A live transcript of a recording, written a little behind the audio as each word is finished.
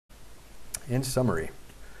In summary,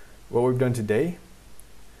 what we've done today,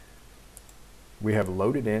 we have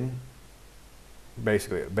loaded in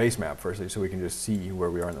basically a base map firstly, so we can just see where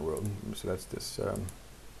we are in the world. So that's this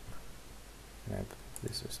map.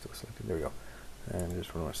 This is still selected. There we go. And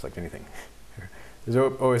just don't want to select anything. There's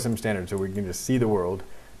OSM standard, so we can just see the world.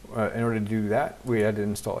 In order to do that, we had to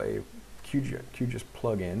install a QGIS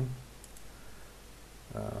plugin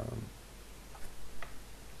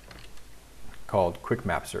called Quick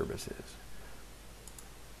Map Services.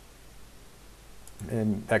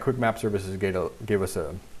 And that Quick Map Services gave us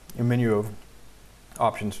a menu of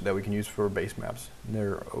options that we can use for base maps. And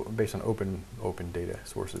they're based on open data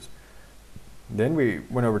sources. Then we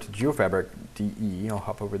went over to GeoFabric DE. I'll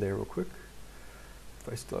hop over there real quick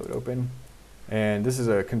if I still have it open. And this is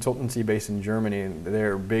a consultancy based in Germany, and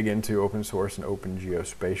they're big into open source and open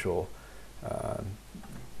geospatial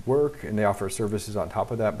work, and they offer services on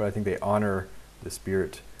top of that, but I think they honor the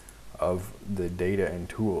spirit of the data and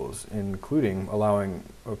tools, including allowing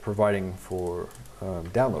providing for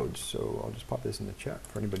downloads. So I'll just pop this in the chat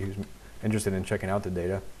for anybody who's interested in checking out the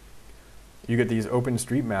data. You get these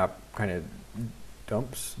OpenStreetMap kind of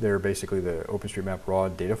dumps. They're basically the OpenStreetMap raw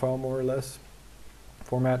data file, more or less,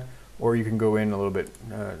 format. Or you can go in a little bit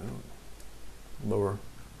lower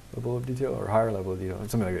level of detail or higher level of detail,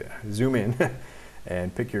 something like that. Zoom in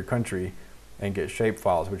and pick your country and get shape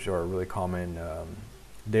files, which are a really common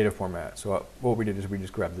data format. So what we did is we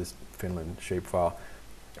just grabbed this Finland shape file.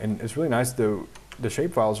 And it's really nice, though. The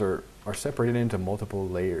shape files are separated into multiple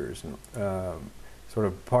layers. And sort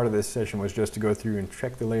of part of this session was just to go through and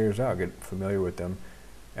check the layers out, get familiar with them,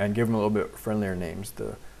 and give them a little bit friendlier names.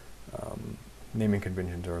 The naming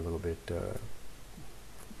conventions are a little bit,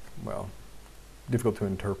 well, difficult to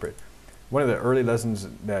interpret. One of the early lessons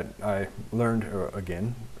that I learned,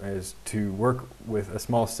 again, is to work with a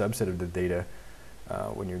small subset of the data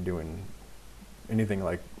when you're doing anything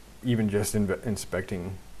like even just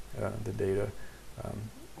inspecting the data.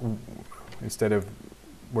 Instead of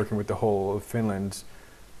working with the whole of Finland's,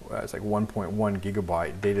 it's like 1.1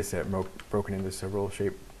 gigabyte data set broken into several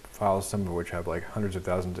shape files, some of which have like hundreds of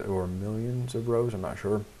thousands or millions of rows, I'm not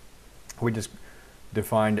sure. We just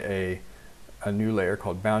defined a new layer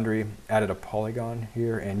called boundary, added a polygon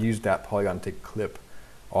here, and used that polygon to clip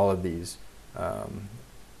all of these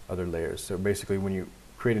other layers. So basically when you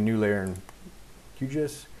create a new layer in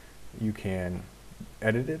QGIS, you can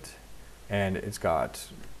edit it, and it's got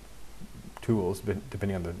tools,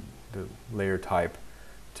 depending on the layer type,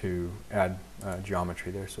 to add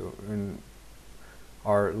geometry there. So in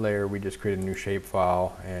our layer, we just created a new shape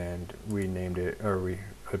file, and we named it, or we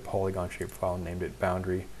had a polygon shape file and named it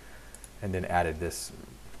boundary, and then added this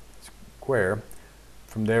square.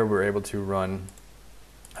 From there, we're able to run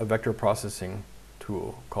a vector processing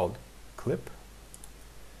tool called Clip,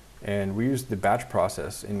 and we used the batch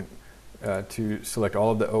process to select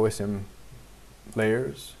all of the OSM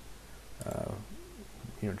layers.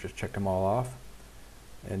 Just check them all off,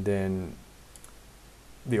 and then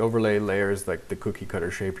the overlay layer is like the cookie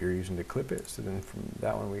cutter shape you're using to clip it. So then from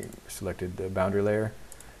that one, we selected the boundary layer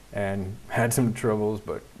and had some troubles,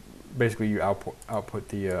 but basically you output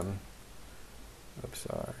the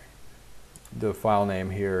the file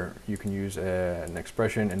name here. You can use an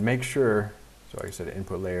expression and make sure, so like I said,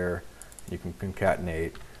 input layer, you can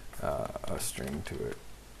concatenate a string to it,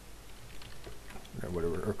 or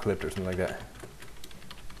whatever, or clipped or something like that.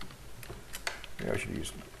 Maybe I should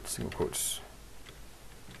use single quotes.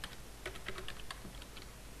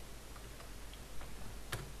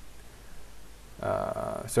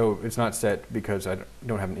 So it's not set because I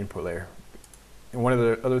don't have an input layer. And one of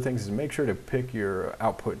the other things is make sure to pick your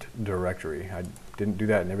output directory. I didn't do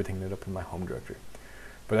that, and everything ended up in my home directory.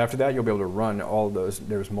 But after that, you'll be able to run all of those.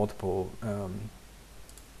 There's multiple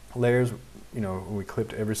layers. We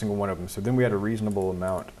clipped every single one of them. So then we had a reasonable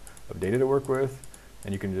amount of data to work with,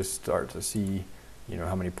 and you can just start to see,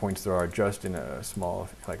 how many points there are just in a small,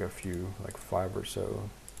 like 5 or so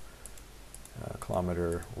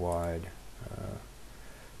kilometer wide,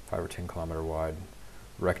 5 or 10 kilometer wide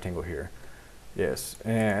rectangle here. Yes,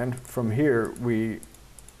 and from here we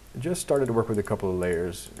just started to work with a couple of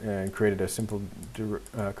layers and created a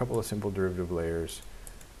couple of simple derivative layers.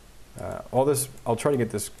 All this, I'll try to get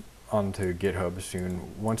this onto GitHub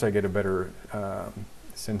soon once I get a better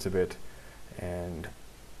sense of it, and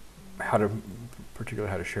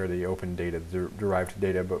particularly how to share the open data, the derived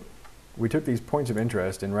data. But we took these points of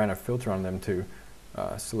interest and ran a filter on them to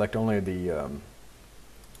select only the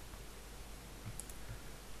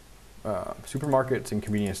supermarkets and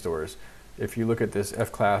convenience stores. If you look at this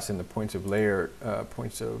F class and the points of layer, clear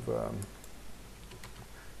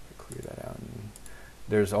that out.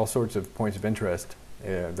 There's all sorts of points of interest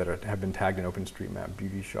that have been tagged in OpenStreetMap: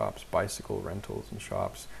 beauty shops, bicycle rentals and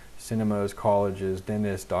shops, cinemas, colleges,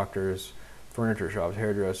 dentists, doctors, furniture shops,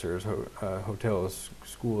 hairdressers, hotels,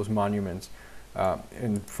 schools, monuments.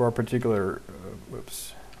 And for our particular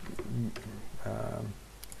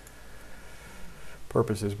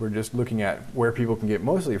purposes, we're just looking at where people can get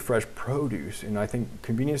mostly fresh produce. And I think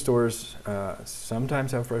convenience stores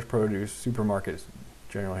sometimes have fresh produce. Supermarkets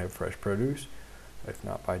generally have fresh produce, if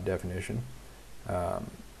not by definition.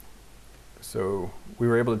 So we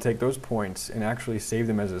were able to take those points and actually save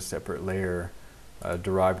them as a separate layer, a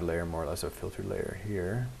derived layer, more or less a filtered layer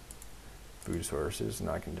here. Food sources, and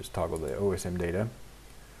I can just toggle the OSM data.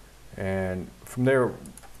 And from there,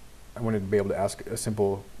 I wanted to be able to ask a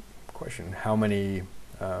simple question: how many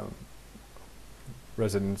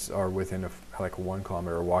residents are within like a 1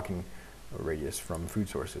 kilometer walking radius from food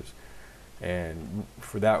sources? And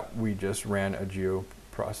for that, we just ran a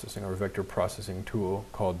geoprocessing or vector processing tool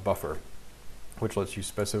called Buffer, which lets you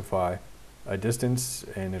specify a distance,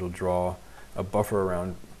 and it'll draw a buffer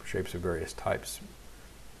around shapes of various types.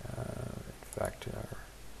 In fact,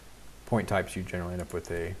 point types, you generally end up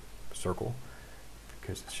with a circle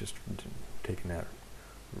because it's just taking that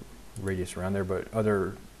radius around there, but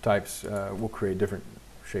other types will create different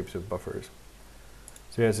shapes of buffers.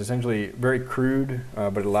 So yeah, it's essentially very crude,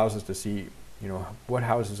 but it allows us to see, you know, what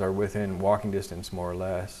houses are within walking distance, more or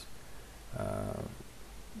less,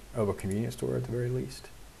 of a convenience store at the very least,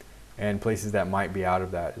 and places that might be out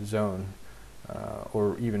of that zone,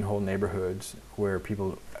 or even whole neighborhoods where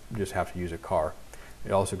people just have to use a car.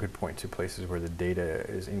 It also could point to places where the data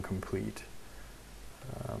is incomplete.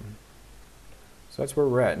 So that's where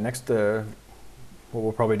we're at. Next, what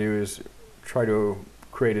we'll probably do is try to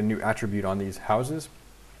create a new attribute on these houses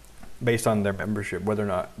based on their membership, whether or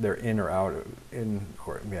not they're in or out,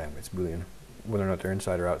 it's Boolean, whether or not they're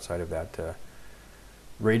inside or outside of that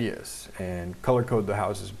radius, and color code the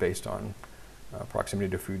houses based on proximity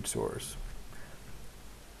to food source.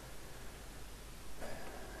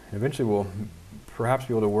 Eventually we'll perhaps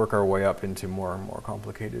be able to work our way up into more and more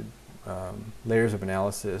complicated layers of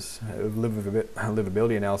analysis,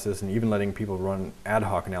 livability analysis, and even letting people run ad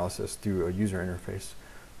hoc analysis through a user interface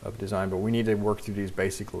of design. But we need to work through these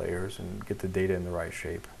basic layers and get the data in the right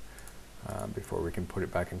shape before we can put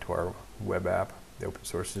it back into our web app, the open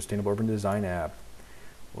source Sustainable Urban Design app.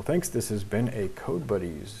 Well, thanks. This has been a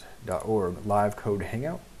CodeBuddies.org live code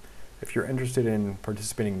hangout. If you're interested in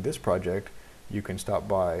participating in this project, you can stop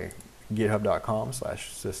by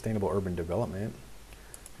github.com/sustainableurbandevelopment.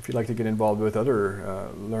 If you'd like to get involved with other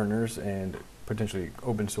learners and potentially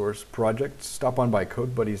open source projects, stop on by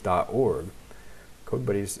CodeBuddies.org.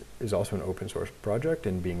 CodeBuddies is also an open source project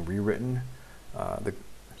and being rewritten. The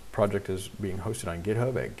project is being hosted on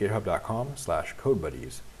GitHub at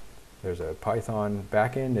github.com/CodeBuddies. There's a Python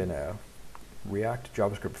backend and a React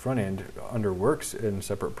JavaScript frontend under works in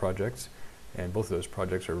separate projects, and both of those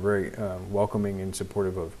projects are very welcoming and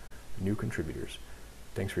supportive of new contributors.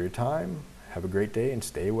 Thanks for your time. Have a great day and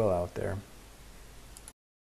stay well out there.